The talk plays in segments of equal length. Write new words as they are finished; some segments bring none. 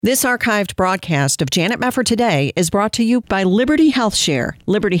This archived broadcast of Janet Mefford Today is brought to you by Liberty HealthShare.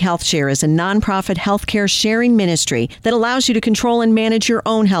 Liberty HealthShare is a nonprofit healthcare sharing ministry that allows you to control and manage your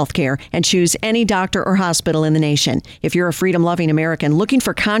own healthcare and choose any doctor or hospital in the nation. If you're a freedom-loving American looking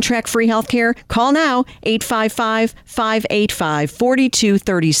for contract-free healthcare, call now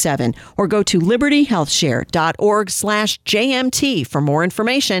 855-585-4237 or go to libertyhealthshare.org/JMT for more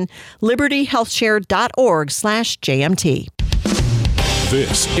information. libertyhealthshare.org/JMT.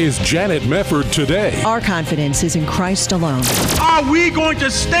 This is Janet Mefford Today. Our confidence is in Christ alone. Are we going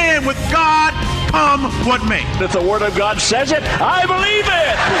to stand with God come what may? If the Word of God says it, I believe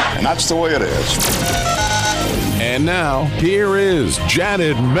it. And that's the way it is. And now, here is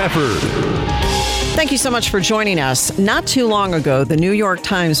Janet Mefford. Thank you so much for joining us. Not too long ago, the New York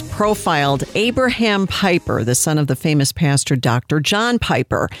Times profiled Abraham Piper, the son of the famous pastor Dr. John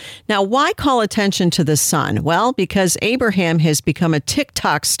Piper. Now, why call attention to the son? Well, because Abraham has become a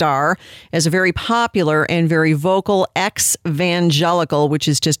TikTok star as a very popular and very vocal ex-evangelical, which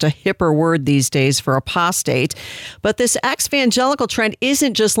is just a hipper word these days for apostate. But this ex-evangelical trend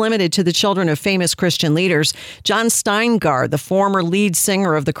isn't just limited to the children of famous Christian leaders. John Steingard, the former lead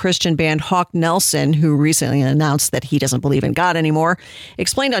singer of the Christian band Hawk Nelson, who recently announced that he doesn't believe in God anymore,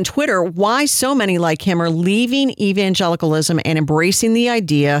 explained on Twitter why so many like him are leaving evangelicalism and embracing the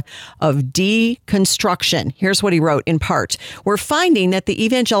idea of deconstruction. Here's what he wrote in part. We're finding that the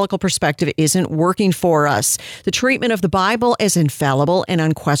evangelical perspective isn't working for us. The treatment of the Bible as infallible and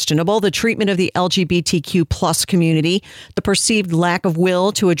unquestionable, the treatment of the LGBTQ plus community, the perceived lack of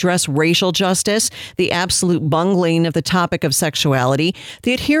will to address racial justice, the absolute bungling of the topic of sexuality,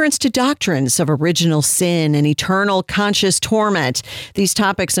 the adherence to doctrines of original sin and eternal conscious torment. These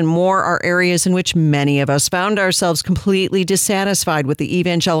topics and more are areas in which many of us found ourselves completely dissatisfied with the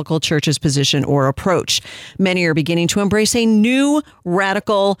evangelical church's position or approach. Many are beginning to embrace a new,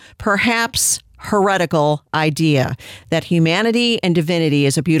 radical, perhaps heretical idea that humanity and divinity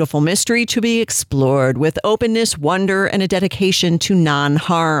is a beautiful mystery to be explored with openness, wonder, and a dedication to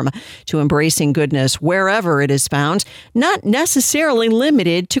non-harm, to embracing goodness wherever it is found, not necessarily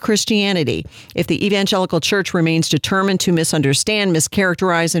limited to Christianity. If the evangelical church remains determined to misunderstand,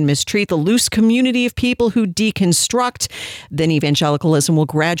 mischaracterize, and mistreat the loose community of people who deconstruct, then evangelicalism will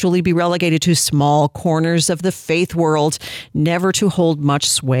gradually be relegated to small corners of the faith world, never to hold much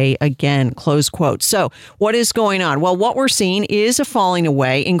sway again. Close quote. So what is going on? Well, what we're seeing is a falling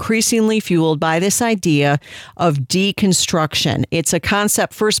away, increasingly fueled by this idea of deconstruction. It's a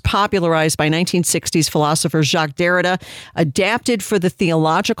concept first popularized by 1960s philosopher Jacques Derrida, adapted for the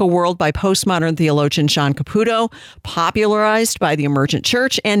theological world by postmodern theologian John Caputo, popularized by the emergent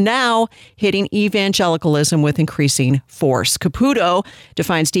church, and now hitting evangelicalism with increasing force. Caputo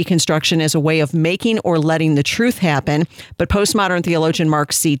defines deconstruction as a way of making or letting the truth happen, but postmodern theologian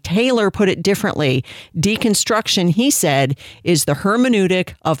Mark C. Taylor put it differently. Deconstruction, he said, is the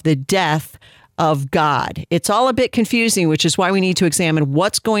hermeneutic of the death of God. It's all a bit confusing, which is why we need to examine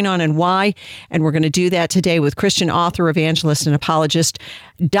what's going on and why. And we're going to do that today with Christian author, evangelist, and apologist,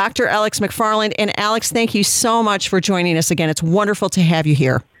 Dr. Alex McFarland. And Alex, thank you so much for joining us again. It's wonderful to have you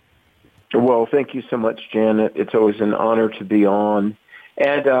here. Well, thank you so much, Janet. It's always an honor to be on.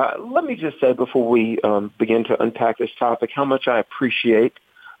 And let me just say before we begin to unpack this topic, how much I appreciate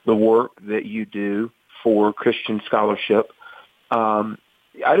the work that you do for Christian scholarship. I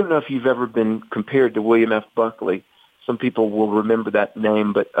don't know if you've ever been compared to William F. Buckley. Some people will remember that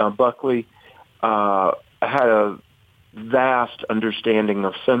name, but Buckley had a vast understanding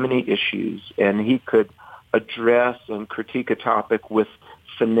of so many issues, and he could address and critique a topic with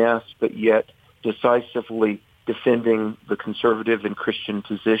finesse, but yet decisively defending the conservative and Christian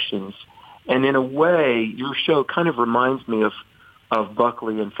positions. And in a way, your show kind of reminds me of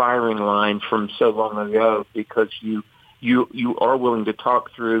Buckley and Firing Line from so long ago, because you are willing to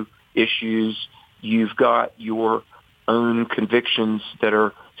talk through issues. You've got your own convictions that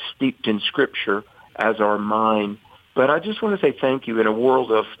are steeped in Scripture, as are mine. But I just want to say thank you. In a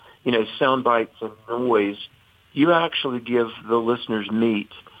world of, sound bites and noise, you actually give the listeners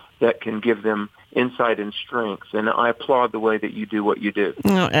meat that can give them insight and strength. And I applaud the way that you do what you do.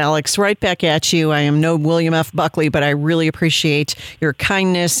 Oh, Alex, right back at you. I am no William F. Buckley, but I really appreciate your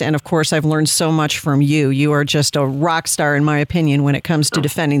kindness. And of course, I've learned so much from you. You are just a rock star, in my opinion, when it comes to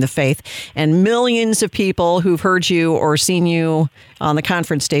defending the faith. And millions of people who've heard you or seen you on the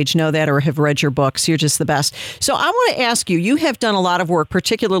conference stage know that or have read your books. You're just the best. So I want to ask you, you have done a lot of work,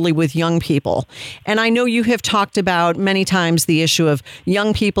 particularly with young people. And I know you have talked about many times the issue of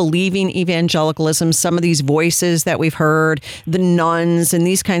young people leaving evangelical evangelicalism, some of these voices that we've heard, the nuns and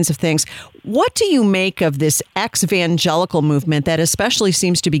these kinds of things. What do you make of this ex-evangelical movement that especially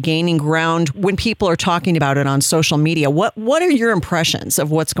seems to be gaining ground when people are talking about it on social media? What are your impressions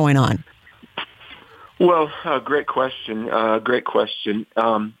of what's going on? Well, great question. Great question.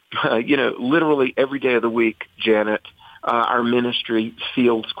 Literally every day of the week, Janet, our ministry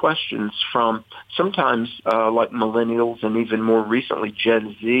fields questions from sometimes like millennials and even more recently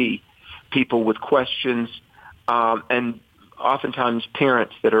Gen Z, people with questions, and oftentimes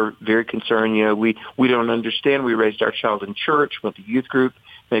parents that are very concerned. We don't understand. We raised our child in church, went to youth group,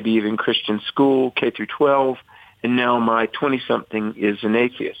 maybe even Christian school, K through 12, and now my 20-something is an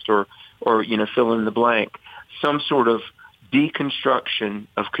atheist, or fill in the blank. Some sort of deconstruction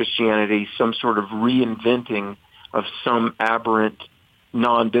of Christianity, some sort of reinventing of some aberrant,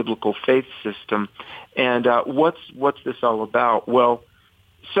 non-biblical faith system. And what's this all about? Well,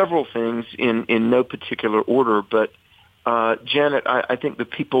 several things in no particular order, but Janet, I think the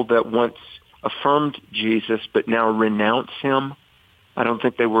people that once affirmed Jesus but now renounce him, I don't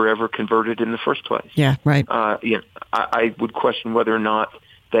think they were ever converted in the first place. Yeah, right. I would question whether or not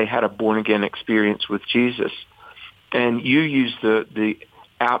they had a born-again experience with Jesus. And you used the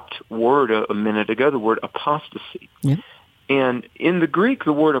apt word a minute ago, the word apostasy. Yeah. And in the Greek,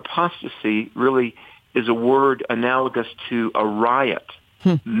 the word apostasy really is a word analogous to a riot,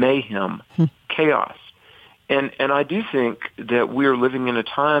 mayhem, chaos. And I do think that we're living in a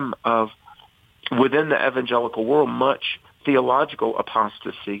time of, within the evangelical world, much theological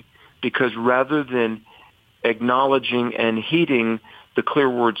apostasy, because rather than acknowledging and heeding the clear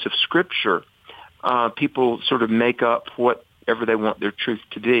words of Scripture, people sort of make up whatever they want their truth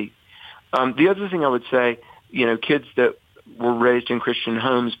to be. The other thing I would say, kids that were raised in Christian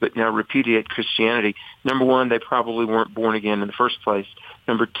homes but now repudiate Christianity, number one, they probably weren't born again in the first place.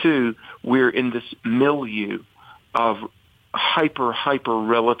 Number two, we're in this milieu of hyper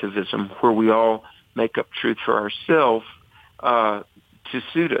relativism where we all make up truth for ourselves to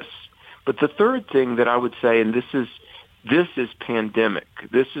suit us. But the third thing that I would say, and this is pandemic,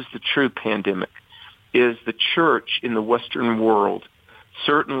 this is the true pandemic, is the church in the Western world,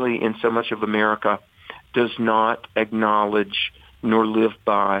 certainly in so much of America, does not acknowledge nor live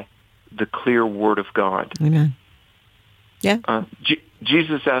by the clear word of God. Amen. Yeah.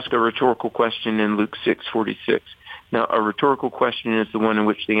 Jesus asked a rhetorical question in Luke 6:46. Now, a rhetorical question is the one in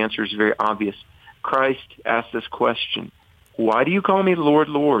which the answer is very obvious. Christ asked this question, why do you call me Lord,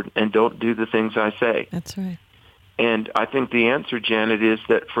 Lord, and don't do the things I say? That's right. And I think the answer, Janet, is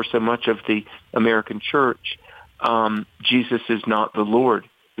that for so much of the American church, Jesus is not the Lord.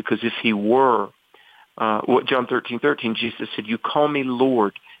 Because if he were, John 13:13, Jesus said, you call me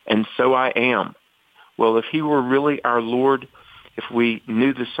Lord, and so I am. Well, if he were really our Lord, if we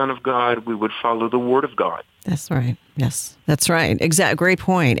knew the Son of God, we would follow the Word of God. That's right. Yes, that's right. Great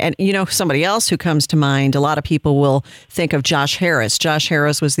point. And, somebody else who comes to mind, a lot of people will think of Josh Harris. Josh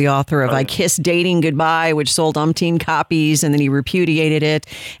Harris was the author of I Kiss Dating Goodbye, which sold umpteen copies, and then he repudiated it.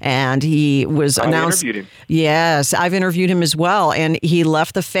 And he was announced. I interviewed him. Yes, I've interviewed him as well. And he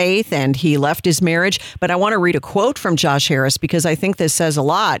left the faith and he left his marriage. But I want to read a quote from Josh Harris because I think this says a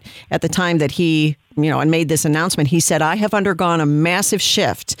lot. At the time that he and made this announcement, he said, I have undergone a massive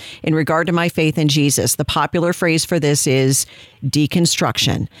shift in regard to my faith in Jesus. The popular phrase for this is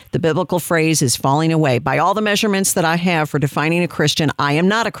deconstruction. The biblical phrase is falling away. By all the measurements that I have for defining a Christian, I am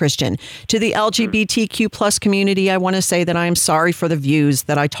not a Christian. To the LGBTQ plus community, I want to say that I am sorry for the views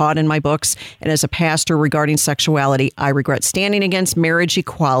that I taught in my books. And as a pastor regarding sexuality, I regret standing against marriage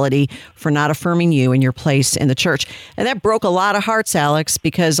equality for not affirming you in your place in the church. And that broke a lot of hearts, Alex,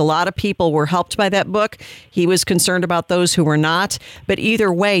 because a lot of people were helped by that book. He was concerned about those who were not. But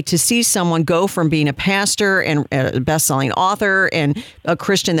either way, to see someone go from being a pastor and a best-selling author and a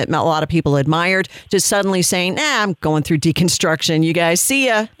Christian that a lot of people admired to suddenly saying, I'm going through deconstruction. You guys, see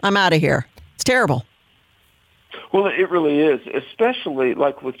ya. I'm out of here. It's terrible. Well, it really is, especially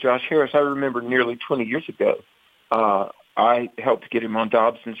like with Josh Harris. I remember nearly 20 years ago, I helped get him on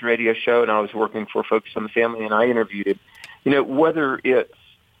Dobson's radio show, and I was working for Focus on the Family, and I interviewed him. Whether it's,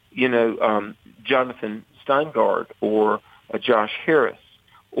 Jonathan Steingard or a Josh Harris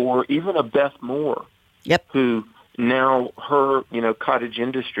or even a Beth Moore, who now her, cottage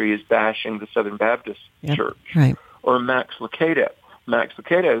industry is bashing the Southern Baptist Church, right. Or Max Lucado. Max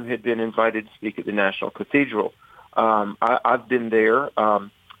Lucado had been invited to speak at the National Cathedral. I've been there.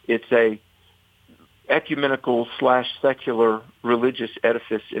 It's a ecumenical / secular religious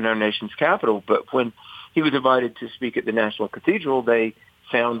edifice in our nation's capital. But when he was invited to speak at the National Cathedral, they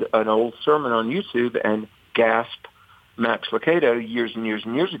found an old sermon on YouTube and gasped, Max Lucado, years and years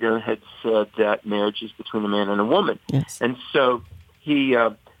and years ago, had said that marriage is between a man and a woman. Yes. And so he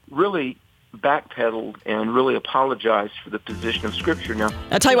really backpedaled and really apologized for the position of Scripture. Now,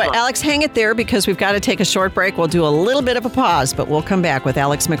 I'll tell you what, Alex, hang it there because we've got to take a short break. We'll do a little bit of a pause, but we'll come back with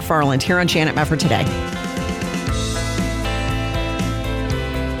Alex McFarland here on Janet Mefford Today.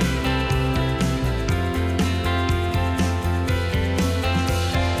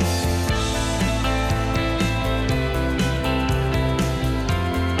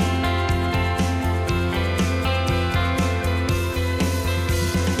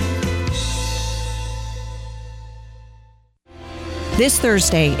 This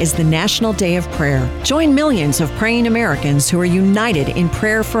Thursday is the National Day of Prayer. Join millions of praying Americans who are united in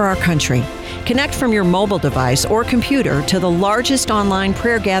prayer for our country. Connect from your mobile device or computer to the largest online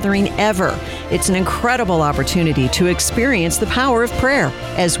prayer gathering ever. It's an incredible opportunity to experience the power of prayer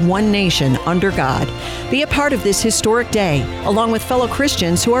as one nation under God. Be a part of this historic day, along with fellow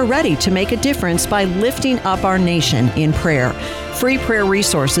Christians who are ready to make a difference by lifting up our nation in prayer. Free prayer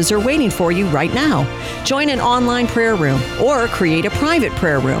resources are waiting for you right now. Join an online prayer room or create a private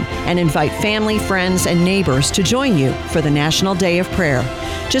prayer room and invite family, friends, and neighbors to join you for the National Day of Prayer.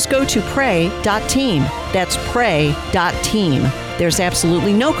 Just go to pray.team. That's pray.team. There's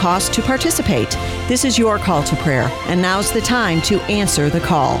absolutely no cost to participate. This is your call to prayer, and now's the time to answer the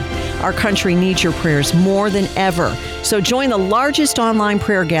call. Our country needs your prayers more than ever. So join the largest online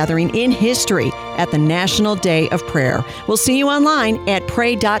prayer gathering in history at the National Day of Prayer. We'll see you online at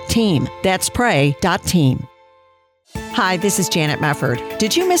pray.team. That's pray.team. Hi, this is Janet Mefford.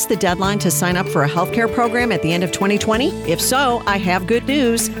 Did you miss the deadline to sign up for a healthcare program at the end of 2020? If so, I have good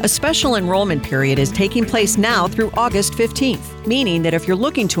news. A special enrollment period is taking place now through August 15th, meaning that if you're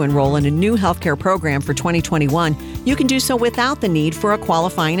looking to enroll in a new healthcare program for 2021, you can do so without the need for a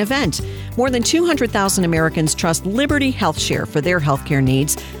qualifying event. More than 200,000 Americans trust Liberty HealthShare for their healthcare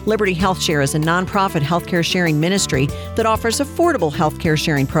needs. Liberty HealthShare is a nonprofit healthcare sharing ministry that offers affordable healthcare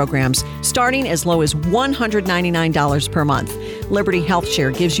sharing programs starting as low as $199 per month. Liberty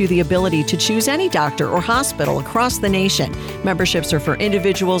HealthShare gives you the ability to choose any doctor or hospital across the nation. Memberships are for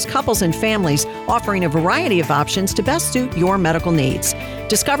individuals, couples, and families, offering a variety of options to best suit your medical needs.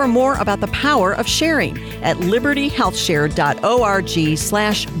 Discover more about the power of sharing at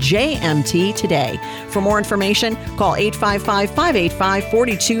libertyhealthshare.org/JMT today. For more information, call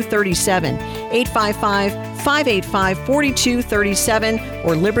 855-585-4237, 855-585-4237,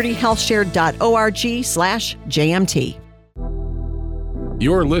 or libertyhealthshare.org/JMT.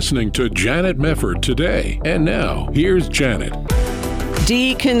 You're listening to Janet Mefford Today. And now, here's Janet.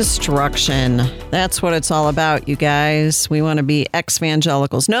 Deconstruction. That's what it's all about, you guys. We want to be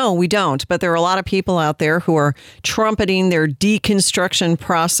ex-evangelicals. No, we don't. But there are a lot of people out there who are trumpeting their deconstruction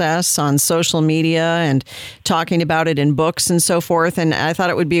process on social media and talking about it in books and so forth. And I thought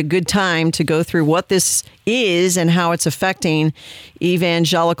it would be a good time to go through what this is and how it's affecting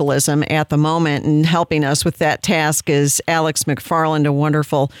evangelicalism at the moment. And helping us with that task is Alex McFarland, a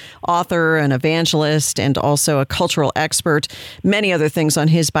wonderful author, an evangelist, and also a cultural expert. Many other things on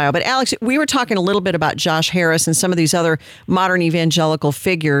his bio. But Alex, we were talking a little bit about Josh Harris and some of these other modern evangelical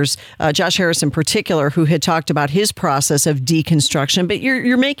figures, Josh Harris in particular, who had talked about his process of deconstruction. But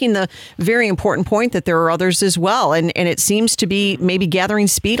you're making the very important point that there are others as well. And it seems to be maybe gathering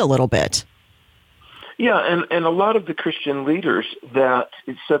speed a little bit. Yeah, and a lot of the Christian leaders that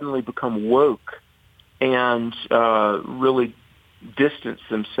suddenly become woke and really distance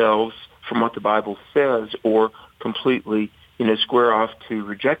themselves from what the Bible says or completely square off to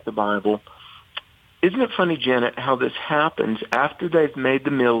reject the Bible. Isn't it funny, Janet, how this happens after they've made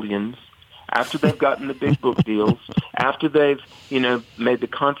the millions, after they've gotten the big book deals, after they've, made the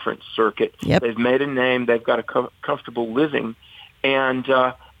conference circuit, Yep. They've made a name, they've got a comfortable living, and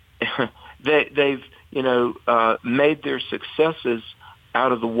they've made their successes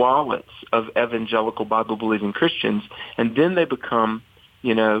out of the wallets of evangelical Bible-believing Christians, and then they become,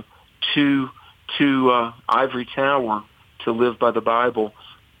 too ivory tower to live by the Bible.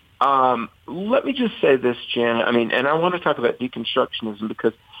 Let me just say this, Janet. And I want to talk about deconstructionism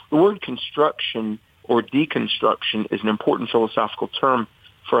because the word construction or deconstruction is an important philosophical term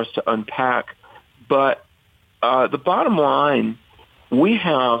for us to unpack. But the bottom line, we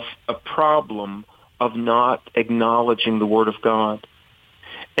have a problem of not acknowledging the Word of God.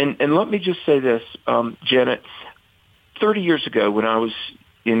 And let me just say this, Janet. 30 years ago when I was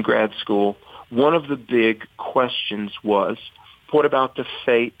in grad school, one of the big questions was, what about the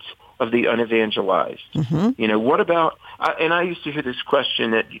fate of the unevangelized? Mm-hmm. What about, and I used to hear this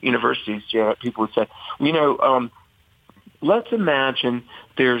question at universities, Janet, people would say, let's imagine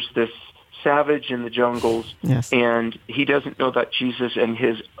there's this savage in the jungles, Yes. and he doesn't know about Jesus, and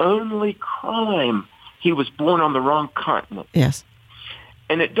his only crime, he was born on the wrong continent. Yes.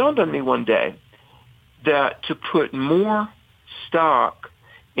 And it dawned on me one day that to put more stock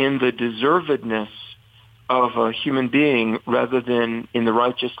in the deservedness of a human being rather than in the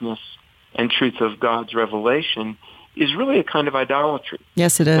righteousness and truth of God's revelation is really a kind of idolatry.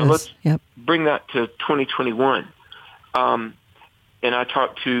 Yes, it is. Now let's Yep. bring that to 2021. And I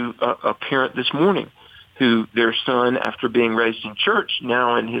talked to a parent this morning who their son, after being raised in church,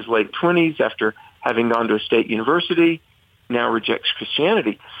 now in his late 20s, after having gone to a state university, now rejects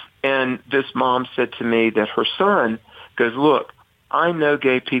Christianity. And this mom said to me that her son goes, look, I know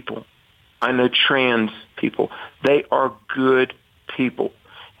gay people. I know trans people. They are good people.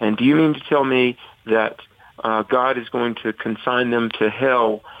 And do you mean to tell me that God is going to consign them to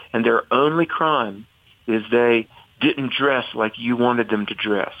hell and their only crime is they didn't dress like you wanted them to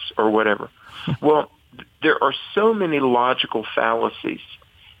dress or whatever? Well, there are so many logical fallacies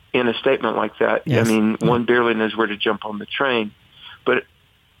in a statement like that. Yes. I mean, one barely knows where to jump on the train. But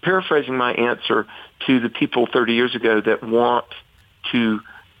paraphrasing my answer to the people 30 years ago that want to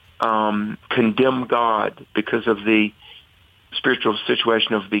condemn God because of the spiritual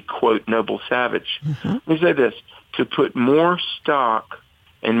situation of the, quote, noble savage, let me say this, to put more stock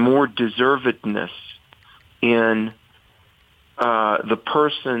and more deservedness in the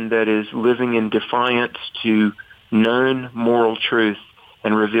person that is living in defiance to known moral truth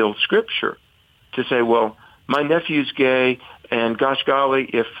and revealed Scripture, to say, well, my nephew's gay, and gosh golly,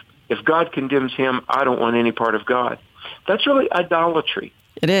 if God condemns him, I don't want any part of God. That's really idolatry.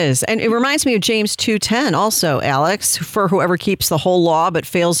 It is. And it reminds me of James 2:10 also, Alex, for whoever keeps the whole law but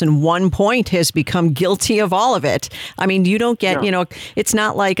fails in one point has become guilty of all of it. I mean, you don't get, it's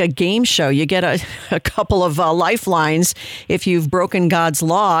not like a game show. You get a couple of lifelines if you've broken God's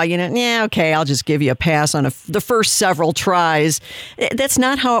law. Okay, I'll just give you a pass on the first several tries. That's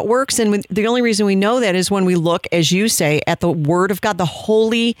not how it works. And the only reason we know that is when we look, as you say, at the Word of God, the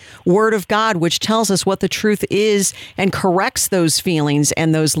holy Word of God, which tells us what the truth is and corrects those feelings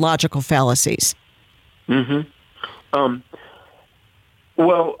and those logical fallacies. Mm-hmm.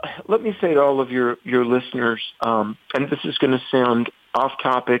 Well, let me say to all of your listeners, and this is going to sound off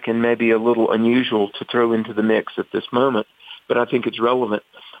topic and maybe a little unusual to throw into the mix at this moment, but I think it's relevant.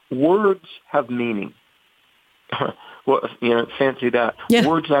 Words have meaning. Well, fancy that. Yeah.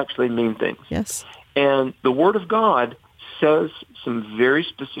 Words actually mean things. Yes. And the Word of God says some very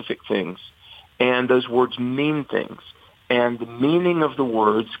specific things, and those words mean things. And the meaning of the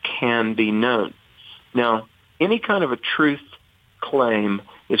words can be known. Now, any kind of a truth claim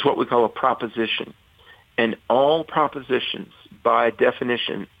is what we call a proposition. And all propositions, by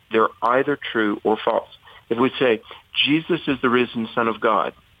definition, they're either true or false. If we say, Jesus is the risen Son of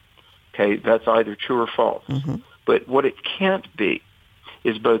God, okay, that's either true or false. Mm-hmm. But what it can't be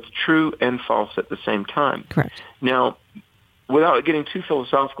is both true and false at the same time. Correct. Now, without getting too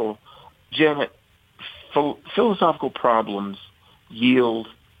philosophical, Janet, philosophical problems yield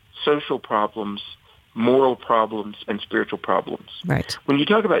social problems, moral problems, and spiritual problems. Right. When you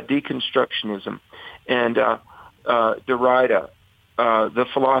talk about deconstructionism and Derrida, the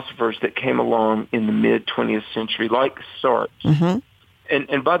philosophers that came along in the mid-20th century, like Sartre, mm-hmm.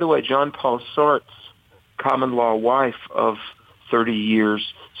 and by the way, John Paul Sartre's common law wife of 30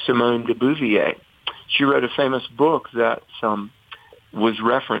 years, Simone de Beauvoir, she wrote a famous book that was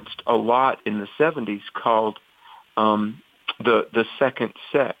referenced a lot in the 70s called The Second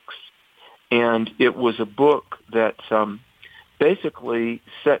Sex. And it was a book that basically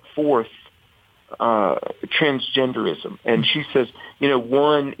set forth transgenderism. And she says,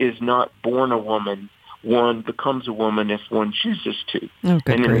 one is not born a woman. One becomes a woman if one chooses to. Oh,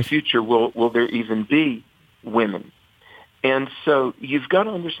 good and in grief. the future, will there even be women? And so you've got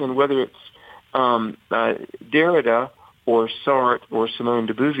to understand whether it's Derrida or Sartre or Simone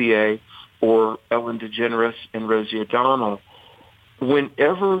de Beauvoir or Ellen DeGeneres and Rosie O'Donnell,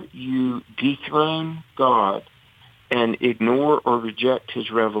 whenever you dethrone God and ignore or reject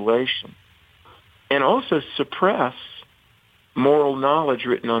his revelation, and also suppress moral knowledge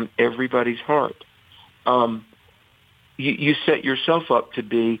written on everybody's heart, you set yourself up to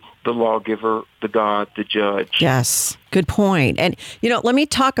be the lawgiver, the God, the judge. Yes, good point. And, let me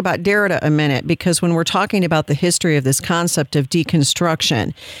talk about Derrida a minute, because when we're talking about the history of this concept of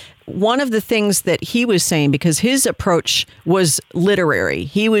deconstruction, one of the things that he was saying, because his approach was literary,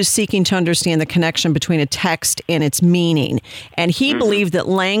 he was seeking to understand the connection between a text and its meaning. And he believed that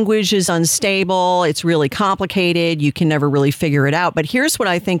language is unstable. It's really complicated. You can never really figure it out. But here's what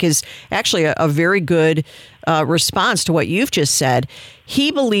I think is actually a very good response to what you've just said.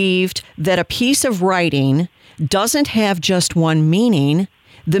 He believed that a piece of writing doesn't have just one meaning.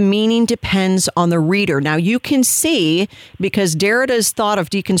 The meaning depends on the reader. Now, you can see, because Derrida's thought of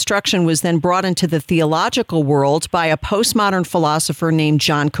deconstruction was then brought into the theological world by a postmodern philosopher named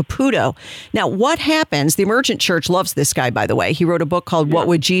John Caputo. Now, what happens? The Emergent Church loves this guy, by the way. He wrote a book called What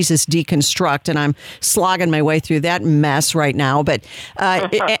Would Jesus Deconstruct? And I'm slogging my way through that mess right now. But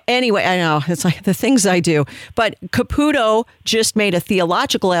anyway, I know, it's like the things I do. But Caputo just made a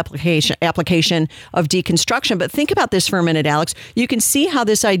theological application of deconstruction. But think about this for a minute, Alex. You can see how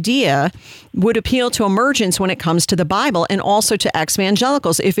this idea would appeal to emergents when it comes to the Bible and also to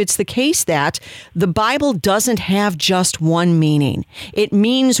ex-evangelicals. If it's the case that the Bible doesn't have just one meaning, it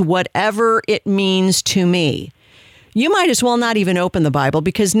means whatever it means to me, you might as well not even open the Bible,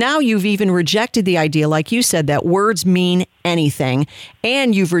 because now you've even rejected the idea, like you said, that words mean anything,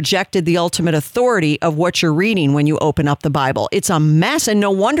 and you've rejected the ultimate authority of what you're reading when you open up the Bible. It's a mess, and no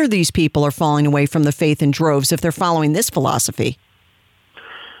wonder these people are falling away from the faith in droves if they're following this philosophy.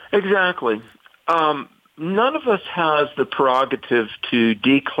 Exactly. None of us has the prerogative to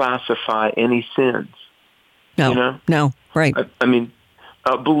declassify any sins. No, you know? No, right. I mean,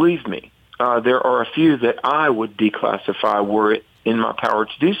 believe me, there are a few that I would declassify were it in my power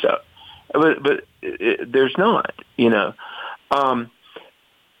to do so. But there's not, you know.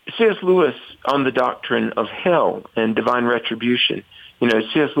 C.S. Lewis on the doctrine of hell and divine retribution. You know,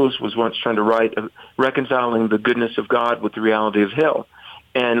 C.S. Lewis was once trying to write reconciling the goodness of God with the reality of hell.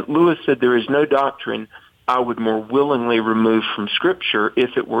 And Lewis said, there is no doctrine I would more willingly remove from Scripture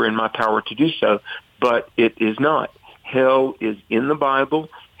if it were in my power to do so, but it is not. Hell is in the Bible.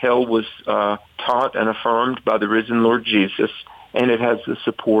 Hell was taught and affirmed by the risen Lord Jesus, and it has the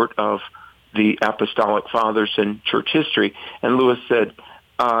support of the apostolic fathers in church history. And Lewis said,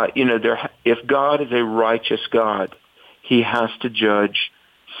 if God is a righteous God, he has to judge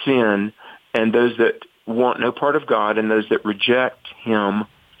sin, and those that want no part of God and those that reject him,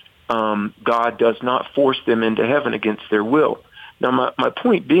 God does not force them into heaven against their will. Now, my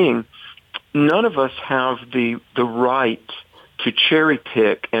point being, none of us have the right to cherry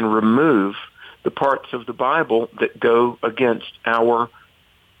pick and remove the parts of the Bible that go against our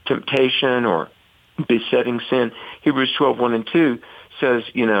temptation or besetting sin. Hebrews 12:1 and 2 says,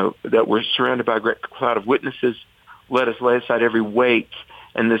 you know, that we're surrounded by a great cloud of witnesses. Let us lay aside every weight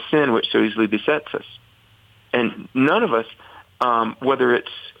and the sin which so easily besets us. And none of us, whether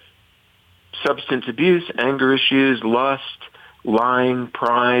it's substance abuse, anger issues, lust, lying,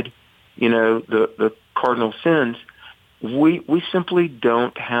 pride, you know, the cardinal sins, we simply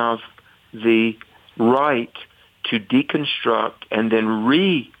don't have the right to deconstruct and then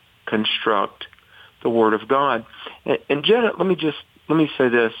reconstruct the Word of God. And Janet, let me say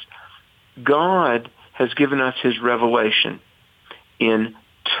this. God has given us his revelation in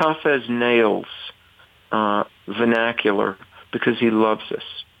tough as nails vernacular because he loves us.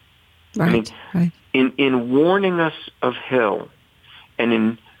 Right, I mean, in warning us of hell and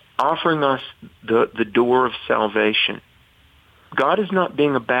in offering us the door of salvation, God is not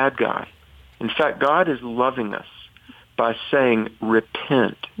being a bad guy. In fact, God is loving us by saying,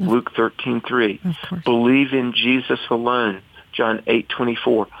 repent, Luke 13:3. Believe in Jesus alone, John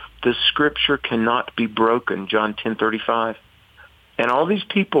 8:24. The Scripture cannot be broken, John 10:35. And all these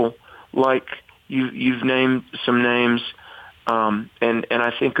people, like you've named some names, and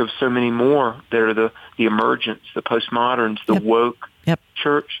I think of so many more that are the emergents, the postmoderns, the woke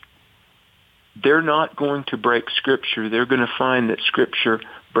church. They're not going to break Scripture. They're going to find that Scripture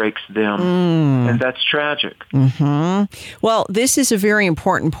breaks them. And that's tragic. Well, this is a very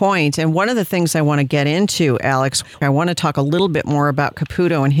important point. And one of the things I want to get into, Alex, I want to talk a little bit more about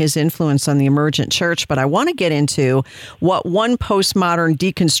Caputo and his influence on the emergent church, but I want to get into what one postmodern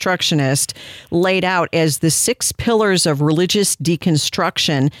deconstructionist laid out as the 6 pillars of religious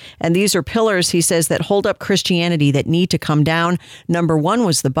deconstruction. And these are pillars, he says, that hold up Christianity that need to come down. Number 1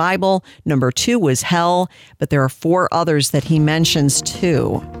 was the Bible. Number 2 was hell. But there are 4 others that he mentions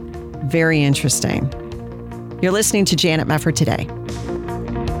too. Very interesting. You're listening to Janet Mefford Today.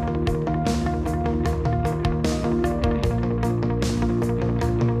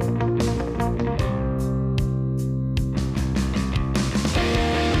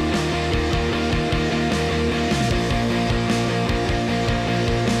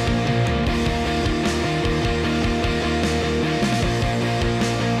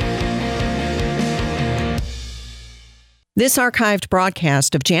 This archived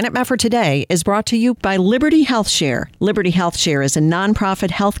broadcast of Janet Mefford Today is brought to you by Liberty HealthShare. Liberty HealthShare is a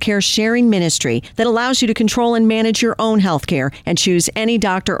nonprofit healthcare sharing ministry that allows you to control and manage your own healthcare and choose any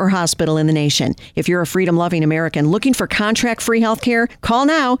doctor or hospital in the nation. If you're a freedom-loving American looking for contract-free healthcare, call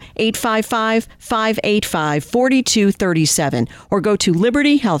now 855-585-4237 or go to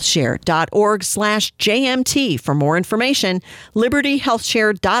libertyhealthshare.org/JMT for more information.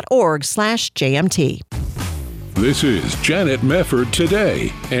 libertyhealthshare.org/JMT. This is Janet Mefford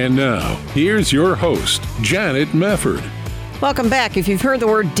Today. And now, here's your host, Janet Mefford. Welcome back. If you've heard the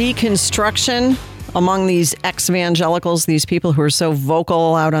word deconstruction among these ex-evangelicals, these people who are so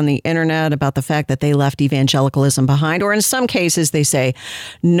vocal out on the internet about the fact that they left evangelicalism behind, or in some cases they say,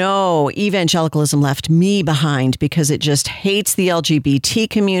 no, evangelicalism left me behind because it just hates the LGBT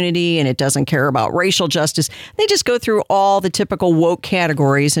community and it doesn't care about racial justice. They just go through all the typical woke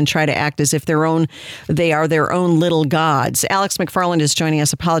categories and try to act as if they are their own little gods. Alex McFarland is joining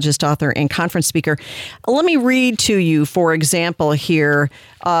us, apologist, author, and conference speaker. Let me read to you, for example, here,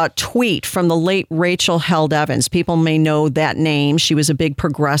 a tweet from the late Rachel Held Evans. People may know that name. She was a big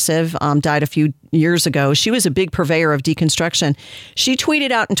progressive, died a few years ago. She was a big purveyor of deconstruction. She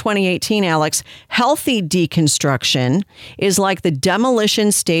tweeted out in 2018, Alex, healthy deconstruction is like the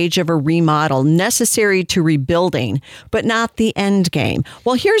demolition stage of a remodel, necessary to rebuilding, but not the end game.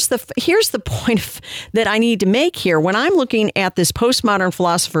 Well, here's the point that I need to make here. When I'm looking at this postmodern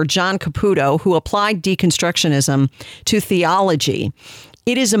philosopher, John Caputo, who applied deconstructionism to theology,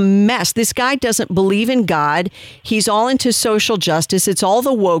 it is a mess. This guy doesn't believe in God. He's all into social justice. It's all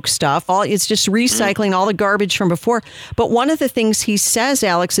the woke stuff. It's just recycling all the garbage from before. But one of the things he says,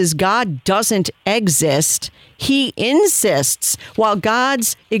 Alex, is God doesn't exist. He insists. While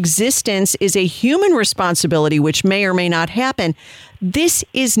God's existence is a human responsibility, which may or may not happen, this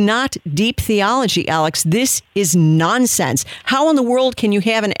is not deep theology, Alex. This is nonsense. How in the world can you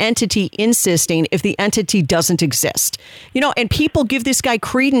have an entity insisting if the entity doesn't exist? And people give this guy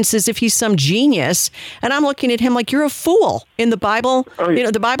credence as if he's some genius. And I'm looking at him like, you're a fool in the Bible,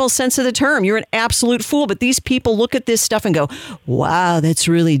 the Bible sense of the term. You're an absolute fool. But these people look at this stuff and go, wow, that's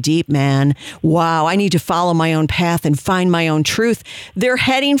really deep, man. Wow, I need to follow my own path and find my own truth. They're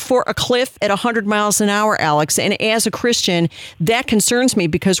heading for a cliff at 100 miles an hour, Alex. And as a Christian, that concerns me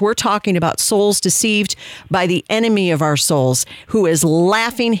because we're talking about souls deceived by the enemy of our souls, who is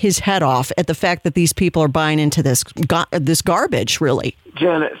laughing his head off at the fact that these people are buying into this garbage, really.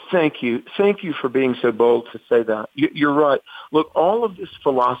 Janet, thank you. Thank you for being so bold to say that. You're right. Look, all of this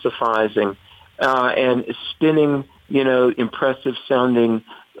philosophizing and spinning, impressive sounding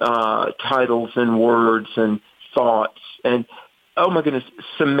titles and words and thoughts and, oh my goodness,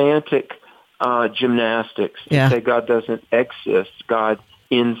 semantic gymnastics to say God doesn't exist, God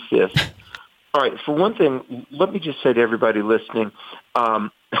insists. All right, for one thing, let me just say to everybody listening,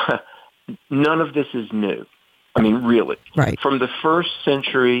 none of this is new. I mean, really. Right. From the first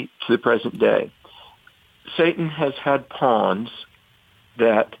century to the present day, Satan has had pawns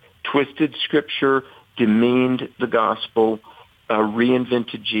that twisted Scripture, demeaned the gospel,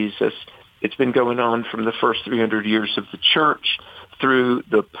 reinvented Jesus. It's been going on from the first 300 years of the church through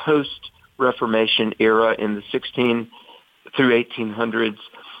the post-Reformation era in the 16 through 1800s.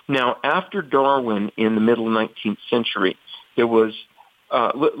 Now, after Darwin in the middle 19th century, there was,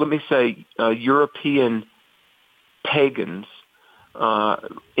 let me say, European pagans,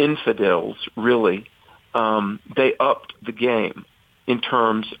 infidels, really. They upped the game in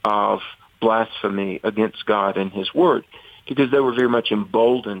terms of blasphemy against God and his word, because they were very much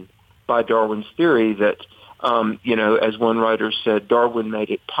emboldened by Darwin's theory that, as one writer said, Darwin made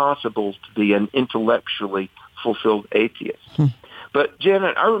it possible to be an intellectually fulfilled atheist. But,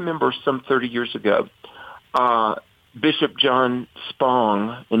 Janet, I remember some 30 years ago, Bishop John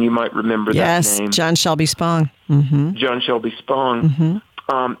Spong, and you might remember that name. Yes, John Shelby Spong. Mm-hmm. John Shelby Spong. Mm-hmm.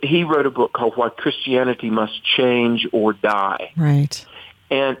 He wrote a book called Why Christianity Must Change or Die. Right.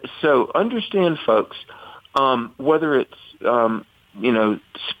 And so understand, folks, whether it's,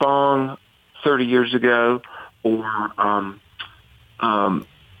 Spong 30 years ago or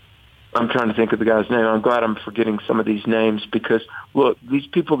I'm trying to think of the guy's name. I'm glad I'm forgetting some of these names because, look, these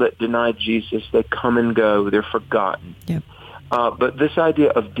people that deny Jesus, they come and go. They're forgotten. Yep. But this idea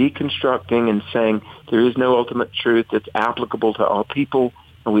of deconstructing and saying there is no ultimate truth that's applicable to all people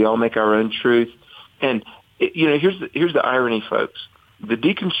and we all make our own truth. And, here's the irony, folks. The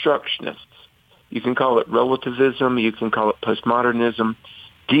deconstructionists, you can call it relativism, you can call it postmodernism,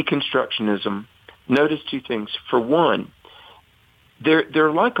 deconstructionism. Notice two things. For one,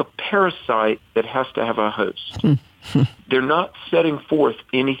 they're like a parasite that has to have a host. They're not setting forth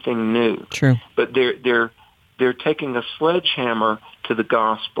anything new. True. But they're they're taking a sledgehammer to the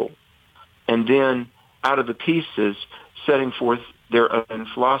gospel and then out of the pieces setting forth their own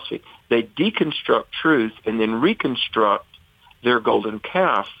philosophy. They deconstruct truth and then reconstruct their golden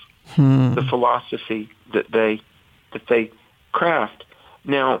calf, the philosophy that they craft.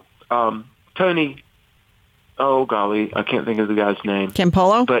 Now, Tony, oh golly, I can't think of the guy's name.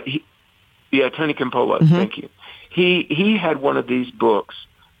 Campolo? But Tony Campolo, thank you. He had one of these books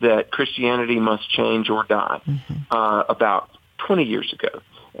that Christianity Must Change or Die about 20 years ago.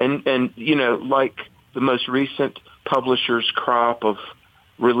 And you know, like the most recent publisher's crop of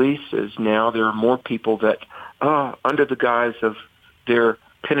releases now, there are more people that, under the guise of their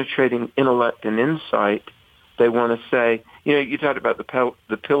penetrating intellect and insight, they want to say, you know, you talked about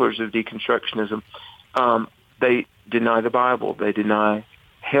the pillars of deconstructionism. They deny the Bible. They deny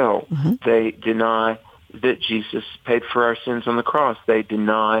hell. They deny that Jesus paid for our sins on the cross. They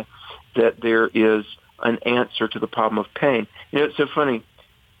deny that there is an answer to the problem of pain. You know, it's so funny,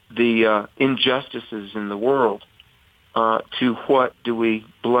 the injustices in the world, to what do we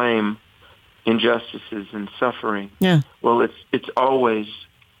blame injustices and suffering? Yeah. Well, it's always,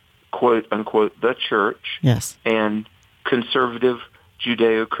 quote unquote, the church. Yes. And conservative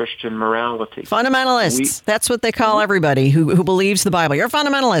Judeo-Christian morality. Fundamentalists. That's what they call everybody who believes the Bible. You're a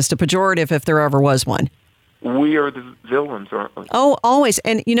fundamentalist, a pejorative if there ever was one. We are the villains, aren't we? Oh, always.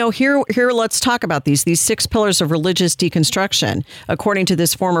 And, you know, here, let's talk about these 6 pillars of religious deconstruction. According to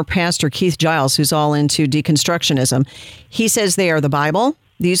this former pastor, Keith Giles, who's all into deconstructionism, he says they are the Bible.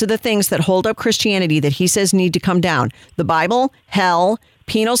 These are the things that hold up Christianity that he says need to come down. The Bible, hell,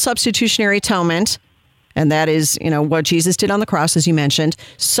 penal substitutionary atonement, and that is, you know, what Jesus did on the cross, as you mentioned,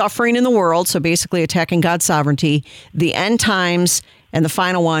 suffering in the world, so basically attacking God's sovereignty, the end times, and the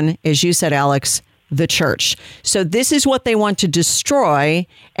final one, as you said, Alex, the church. So this is what they want to destroy.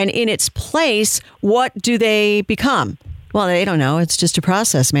 And in its place, what do they become? Well, they don't know. It's just a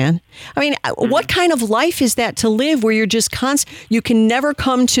process, man. I mean, what kind of life is that to live where you're just you can never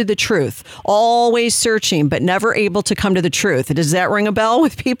come to the truth, always searching, but never able to come to the truth? Does that ring a bell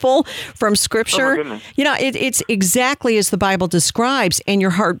with people from Scripture? Oh, my goodness. You know, it's exactly as the Bible describes, and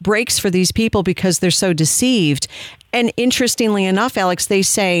your heart breaks for these people because they're so deceived. And interestingly enough, Alex, they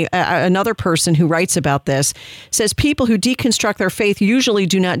say, another person who writes about this says people who deconstruct their faith usually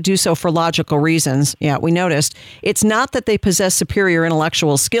do not do so for logical reasons. Yeah, we noticed. It's not that they possess superior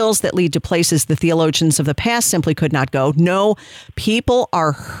intellectual skills that lead to places the theologians of the past simply could not go. No, people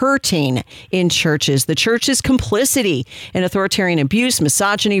are hurting in churches. The church's complicity in authoritarian abuse,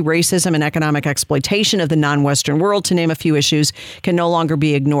 misogyny, racism, and economic exploitation of the non-Western world, to name a few issues, can no longer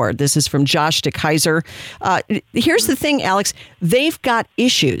be ignored. This is from Josh DeKaiser. Here's the thing, Alex, they've got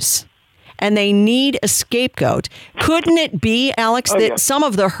issues and they need a scapegoat. Couldn't it be, Alex, that some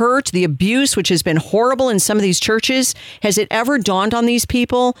of the hurt, the abuse, which has been horrible in some of these churches, has it ever dawned on these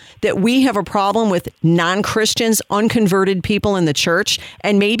people that we have a problem with non-Christians, unconverted people in the church?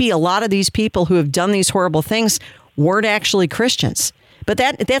 And maybe a lot of these people who have done these horrible things weren't actually Christians. But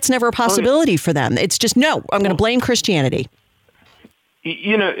that's never a possibility for them. It's just, no, I'm going to blame Christianity.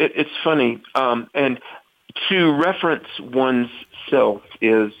 You know, it's funny. And to reference one's self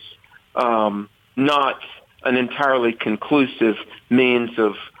is not an entirely conclusive means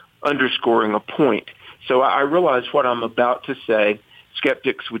of underscoring a point. So I realize what I'm about to say,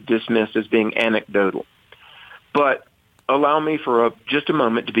 skeptics would dismiss as being anecdotal. But allow me for just a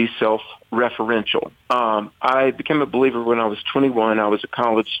moment to be self-referential. I became a believer when I was 21. I was a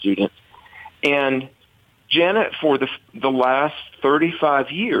college student. And Janet, for the last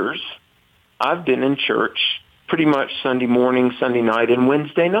 35 years, I've been in church pretty much Sunday morning, Sunday night, and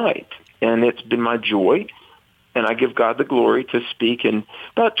Wednesday night. And it's been my joy, and I give God the glory to speak in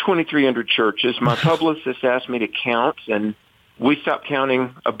about 2,300 churches. My publicist asked me to count, and we stopped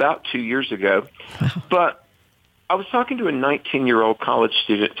counting about 2 years ago. But I was talking to a 19-year-old college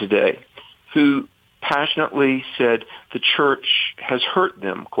student today who passionately said the church has hurt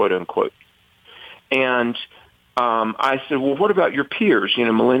them, quote unquote. And I said, well, what about your peers, you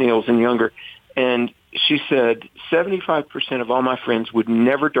know, millennials and younger? And she said, 75% of all my friends would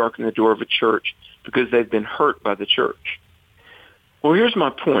never darken the door of a church because they've been hurt by the church. Well, here's my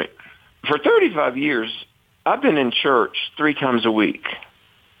point. For 35 years, I've been in church 3 times a week.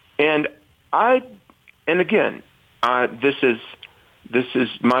 And again, this is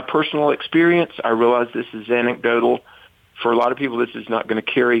my personal experience. I realize this is anecdotal. For a lot of people, this is not going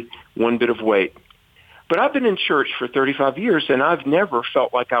to carry one bit of weight. But I've been in church for 35 years, and I've never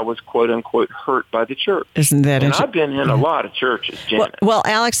felt like I was, quote-unquote, hurt by the church. Isn't that interesting? I've been in a lot of churches, Janet. Well,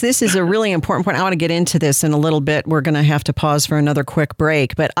 Alex, this is a really important point. I want to get into this in a little bit. We're going to have to pause for another quick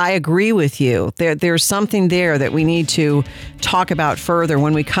break. But I agree with you. There's something there that we need to talk about further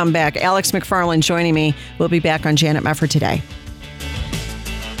when we come back. Alex McFarland joining me. We'll be back on Janet Mefford Today.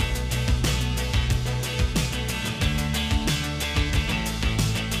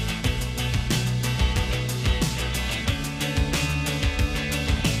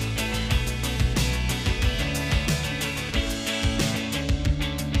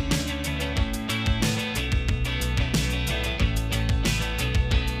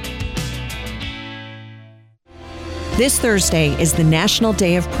 This Thursday is the National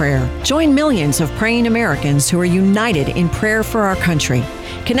Day of Prayer. Join millions of praying Americans who are united in prayer for our country.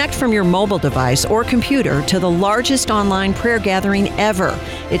 Connect from your mobile device or computer to the largest online prayer gathering ever.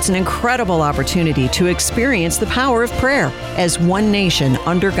 It's an incredible opportunity to experience the power of prayer as one nation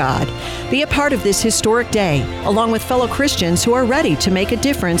under God. Be a part of this historic day, along with fellow Christians who are ready to make a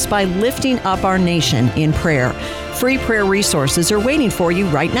difference by lifting up our nation in prayer. Free prayer resources are waiting for you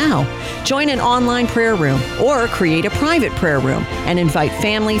right now. Join an online prayer room or create a private prayer room and invite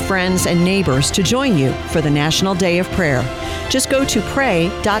family, friends, and neighbors to join you for the National Day of Prayer. Just go to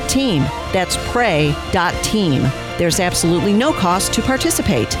pray.team. That's pray.team. There's absolutely no cost to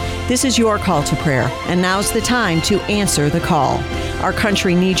participate. This is your call to prayer, and now's the time to answer the call. Our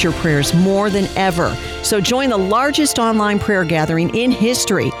country needs your prayers more than ever. So join the largest online prayer gathering in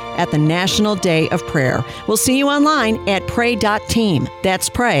history at the National Day of Prayer. We'll see you online at pray.team. That's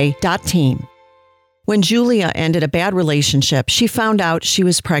pray.team. When Julia ended a bad relationship, she found out she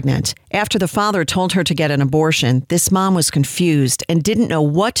was pregnant. After the father told her to get an abortion, this mom was confused and didn't know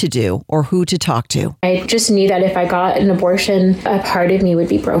what to do or who to talk to. I just knew that if I got an abortion, a part of me would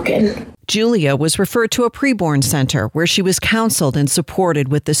be broken. Julia was referred to a preborn center where she was counseled and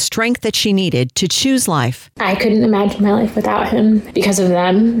supported with the strength that she needed to choose life. I couldn't imagine my life without him. Because of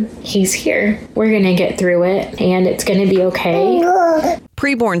them, he's here. We're going to get through it, and it's going to be okay.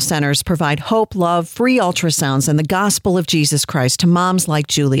 Preborn centers provide hope, love, free ultrasounds, and the gospel of Jesus Christ to moms like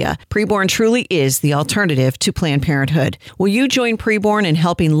Julia. Preborn truly is the alternative to Planned Parenthood. Will you join Preborn in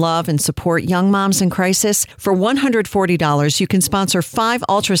helping love and support young moms in crisis? For $140, you can sponsor 5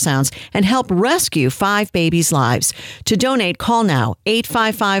 ultrasounds and help rescue 5 babies' lives. To donate, call now,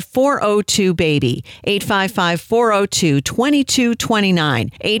 855-402-BABY,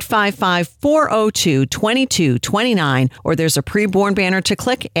 855-402-2229, 855-402-2229, or there's a Preborn banner to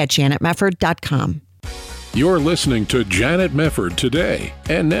click at janetmefford.com. You're listening to Janet Mefford Today.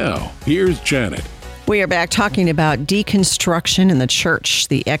 And now, here's Janet. We are back talking about deconstruction in the church,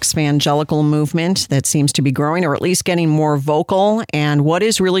 the evangelical movement that seems to be growing, or at least getting more vocal, and what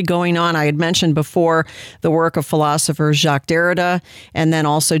is really going on. I had mentioned before the work of philosopher Jacques Derrida, and then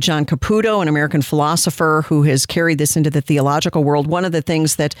also John Caputo, an American philosopher who has carried this into the theological world. One of the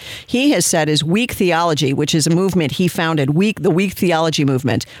things that he has said is weak theology, which is a movement he founded, the weak theology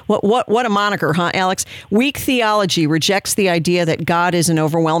movement. What a moniker, huh, Alex? Weak theology rejects the idea that God is an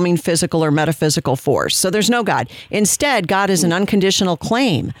overwhelming physical or metaphysical force. So there's no God. Instead, God is an unconditional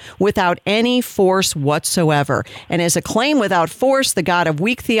claim without any force whatsoever. And as a claim without force, the God of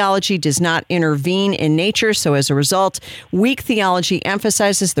weak theology does not intervene in nature. So as a result, weak theology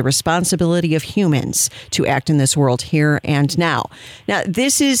emphasizes the responsibility of humans to act in this world here and now. Now,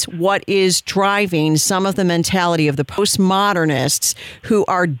 this is what is driving some of the mentality of the postmodernists who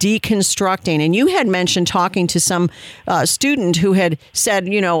are deconstructing. And you had mentioned talking to some student who had said,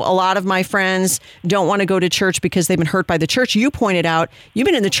 a lot of my friends don't want to go to church because they've been hurt by the church. You pointed out you've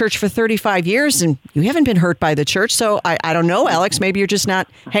been in the church for 35 years and you haven't been hurt by the church. So I don't know, Alex, maybe you're just not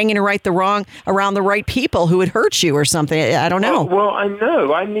hanging around the right people who would hurt you or something. I don't know. Well, I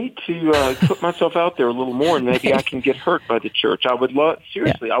know. I need to put myself out there a little more, and maybe I can get hurt by the church. I would love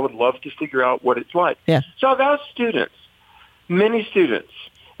to figure out what it's like. Yeah. So I've asked many students,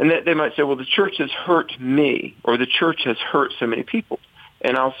 and they might say, well, the church has hurt me, or the church has hurt so many people.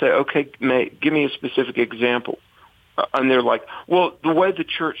 And I'll say, okay, give me a specific example. And they're like, well, the way the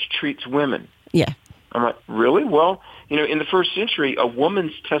church treats women. Yeah. I'm like, really? Well, in the first century, a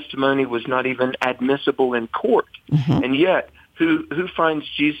woman's testimony was not even admissible in court. Mm-hmm. And yet, who finds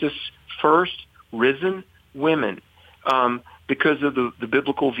Jesus first? Risen women. Because of the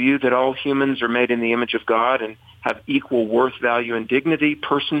biblical view that all humans are made in the image of God and have equal worth, value, and dignity,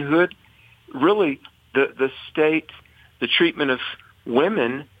 personhood. Really, the state, the treatment of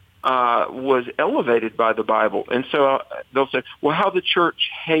women was elevated by the Bible. And so they'll say, well, how the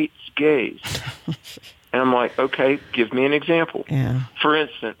church hates gays. And I'm like, okay, give me an example. Yeah. For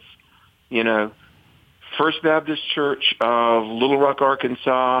instance, First Baptist Church of Little Rock,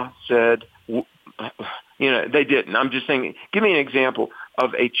 Arkansas said, they didn't. I'm just saying, give me an example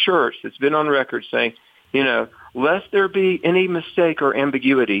of a church that's been on record saying, lest there be any mistake or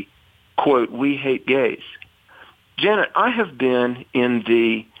ambiguity, quote, we hate gays. Janet, I have been in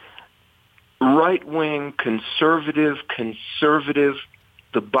the right-wing, conservative,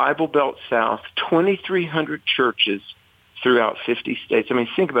 the Bible Belt South, 2,300 churches throughout 50 states. I mean,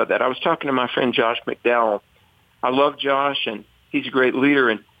 think about that. I was talking to my friend Josh McDowell. I love Josh, and he's a great leader.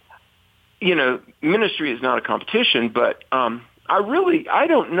 And, ministry is not a competition, but I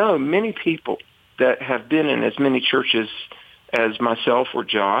don't know many people that have been in as many churches as myself or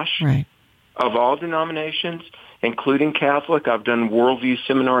Josh, right, of all denominations, including Catholic. I've done worldview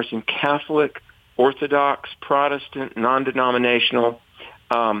seminars in Catholic, Orthodox, Protestant, non-denominational.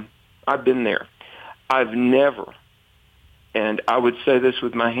 I've been there. I've never, and I would say this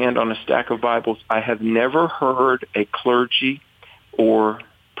with my hand on a stack of Bibles, I have never heard a clergy or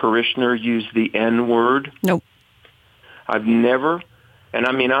parishioner use the N-word. Nope. I've never, and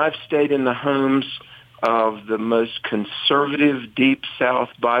I mean, I've stayed in the homes of the most conservative, deep South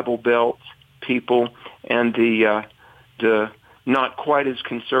Bible Belt people and the not quite as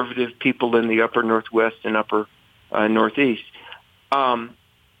conservative people in the upper Northwest and upper Northeast.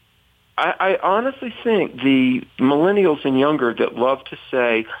 I honestly think the millennials and younger that love to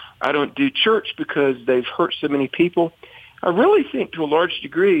say, I don't do church because they've hurt so many people, I really think to a large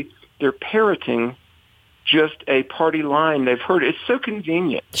degree they're parroting just a party line they've heard. It's so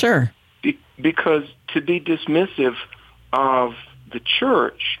convenient. Sure. Because to be dismissive of the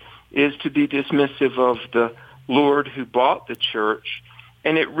church is to be dismissive of the Lord who bought the church,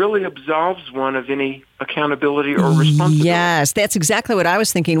 and it really absolves one of any accountability or responsibility. Yes, that's exactly what I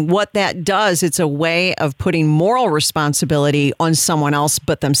was thinking. What that does, it's a way of putting moral responsibility on someone else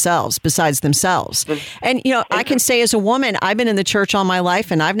but themselves, besides themselves. And, I can say as a woman, I've been in the church all my life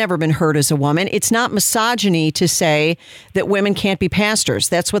and I've never been hurt as a woman. It's not misogyny to say that women can't be pastors.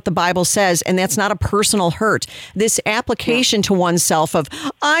 That's what the Bible says, and that's not a personal hurt. This application to oneself of,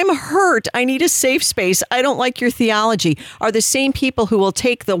 I'm hurt, I need a safe space, I don't like your theology, are the same people who will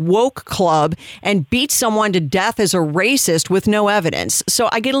take the woke club and beat someone to death as a racist with no evidence. So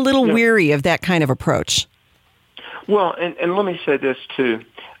I get a little weary of that kind of approach. Well, and let me say this too.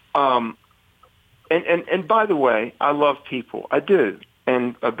 And by the way, I love people. I do.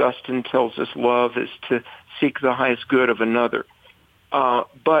 And Augustine tells us love is to seek the highest good of another.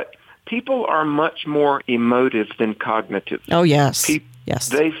 But people are much more emotive than cognitive. Oh, yes. Yes.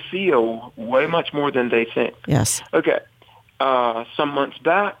 They feel way much more than they think. Yes. Okay. Some months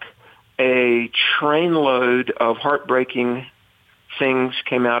back, a trainload of heartbreaking things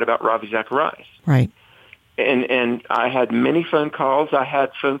came out about Ravi Zacharias. Right. And I had many phone calls. I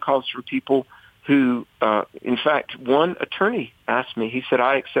had phone calls from people who, in fact, one attorney asked me, he said,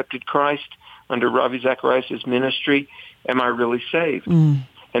 I accepted Christ under Ravi Zacharias' ministry. Am I really saved? And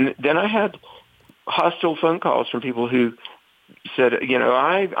then I had hostile phone calls from people who said,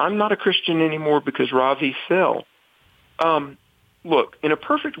 I'm not a Christian anymore because Ravi fell. Look, in a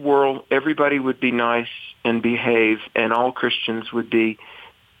perfect world, everybody would be nice and behave, and all Christians would be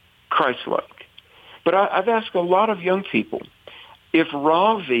Christ-like. But I've asked a lot of young people, if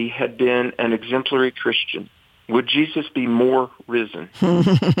Ravi had been an exemplary Christian, would Jesus be more risen?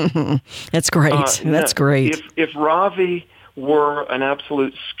 That's great. That's great. If Ravi were an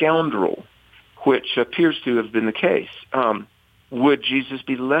absolute scoundrel, which appears to have been the case, would Jesus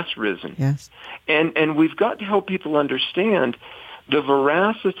be less risen? Yes. And we've got to help people understand the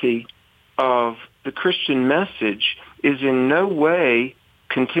veracity of the Christian message is in no way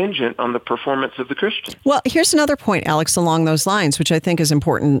contingent on the performance of the Christian. Well, here's another point, Alex, along those lines, which I think is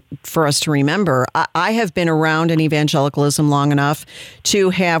important for us to remember. I have been around in evangelicalism long enough to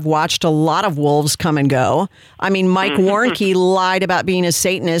have watched a lot of wolves come and go. I mean, Mike Warnke lied about being a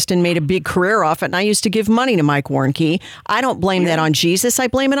Satanist and made a big career off it, and I used to give money to Mike Warnke. I don't blame that on Jesus. I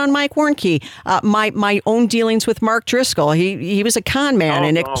blame it on Mike Warnke. My own dealings with Mark Driscoll. He was a con man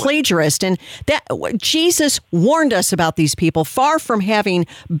and a plagiarist, and that Jesus warned us about these people. Far from having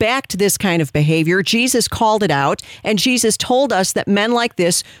backed this kind of behavior, Jesus called it out, and Jesus told us that men like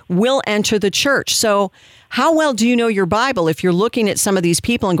this will enter the church. So how well do you know your Bible if you're looking at some of these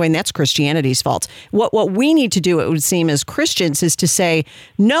people and going, that's Christianity's fault? What we need to do, it would seem, as Christians is to say,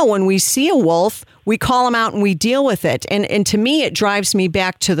 no, when we see a wolf, we call them out and we deal with it. And to me, it drives me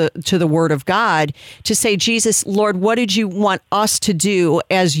back to the Word of God to say, Jesus, Lord, what did you want us to do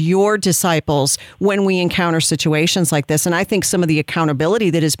as your disciples when we encounter situations like this? And I think some of the accountability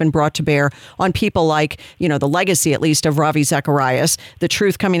that has been brought to bear on people like, the legacy, at least, of Ravi Zacharias, the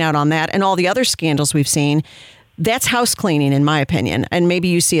truth coming out on that, and all the other scandals we've seen, that's house cleaning, in my opinion. And maybe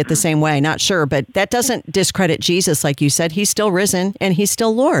you see it the same way, not sure. But that doesn't discredit Jesus, like you said. He's still risen and he's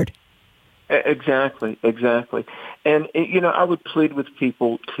still Lord. Exactly. And, I would plead with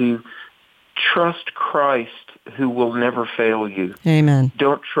people to trust Christ, who will never fail you. Amen.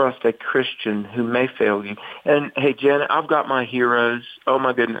 Don't trust a Christian who may fail you. And, hey, Janet, I've got my heroes. Oh,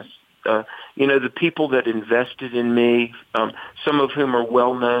 my goodness. The people that invested in me, some of whom are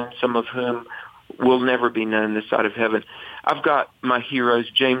well-known, some of whom will never be known this side of heaven. I've got my heroes,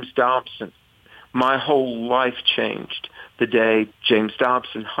 James Dobson. My whole life changed the day James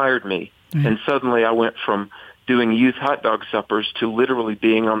Dobson hired me. And suddenly I went from doing youth hot dog suppers to literally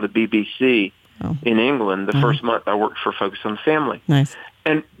being on the BBC in England the first month I worked for Focus on the Family. Nice.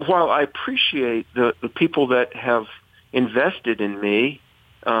 And while I appreciate the people that have invested in me,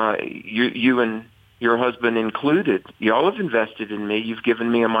 you and your husband included, y'all have invested in me. You've given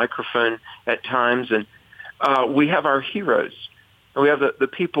me a microphone at times, and we have our heroes. We have the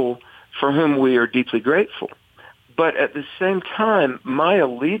people for whom we are deeply grateful. But at the same time, my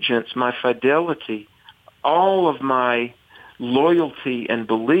allegiance, my fidelity, all of my loyalty and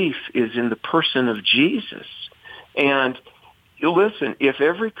belief is in the person of Jesus. And listen, if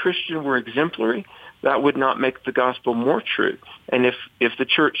every Christian were exemplary, that would not make the gospel more true. And if the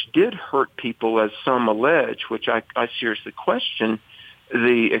church did hurt people, as some allege, which I seriously question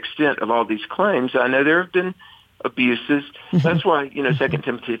the extent of all these claims, I know there have been abuses. That's why, 2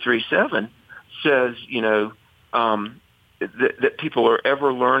 Timothy 3:7 says, that people are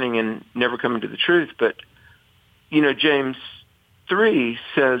ever learning and never coming to the truth. But, James 3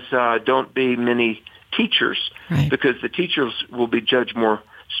 says, don't be many teachers, because the teachers will be judged more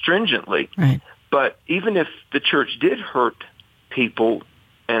stringently. Right. But even if the church did hurt people,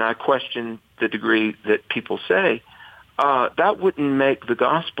 and I question the degree that people say, that wouldn't make the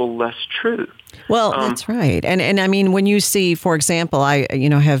gospel less true. Well, that's right. And I mean, when you see, for example, I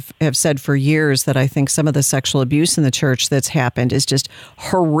have said for years that I think some of the sexual abuse in the church that's happened is just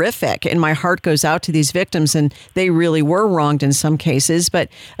horrific. And my heart goes out to these victims, and they really were wronged in some cases. But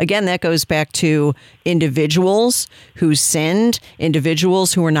again, that goes back to individuals who sinned,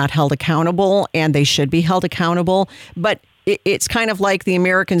 individuals who were not held accountable, and they should be held accountable. But it's kind of like the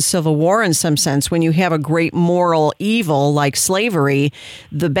American Civil War in some sense. When you have a great moral evil like slavery,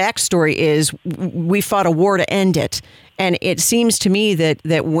 the backstory is we fought a war to end it. And it seems to me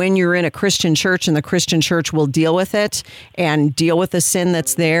that when you're in a Christian church and the Christian church will deal with it and deal with the sin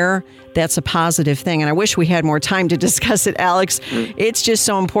that's there, that's a positive thing. And I wish we had more time to discuss it, Alex. It's just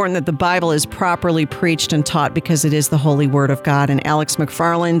so important that the Bible is properly preached and taught, because it is the holy word of God. And Alex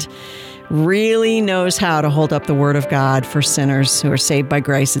McFarland really knows how to hold up the word of God for sinners who are saved by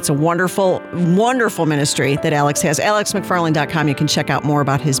grace. It's a wonderful, wonderful ministry that Alex has. AlexMcFarland.com. You can check out more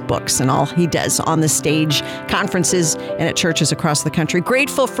about his books and all he does on the stage, conferences, and at churches across the country.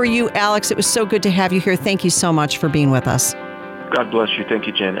 Grateful for you, Alex. It was so good to have you here. Thank you so much for being with us. God bless you. Thank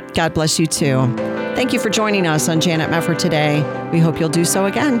you, Janet. God bless you, too. Thank you for joining us on Janet Mefford Today. We hope you'll do so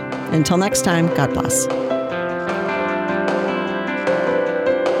again. Until next time, God bless.